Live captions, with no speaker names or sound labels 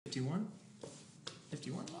51?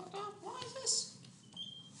 51 locked off? Why is this?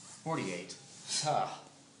 48.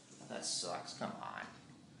 That sucks. Come on.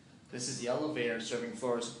 This is the elevator serving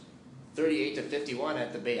floors 38 to 51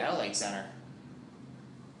 at the Bay-Adelaide Centre.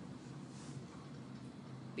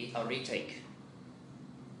 A retake.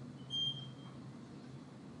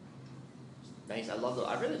 Nice.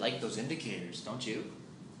 I really like those indicators, don't you?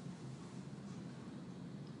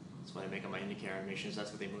 That's why I make on my indicator animations.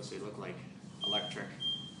 That's what they mostly look like. Electric.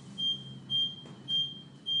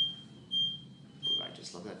 Ooh, I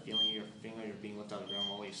just love that feeling you're being lifted out of the ground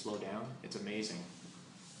while you slow down. It's amazing.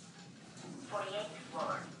 48th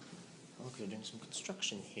floor. Look, they're doing some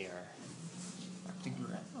construction here. Back to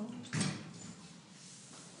ground.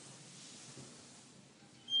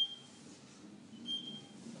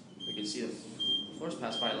 We can see the floors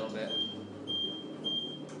pass by a little bit.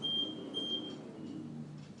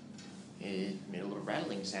 It made a little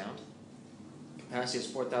rattling sound. Capacity is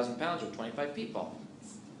 4,000 pounds or 25 people.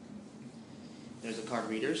 There's the card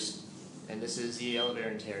readers, and this is the elevator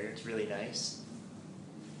interior. It's really nice.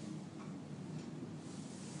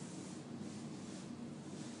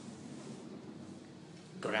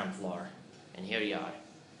 Ground floor, and here you are.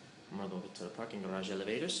 I'm gonna go to the parking garage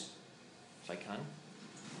elevators, if I can.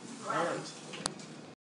 Alright.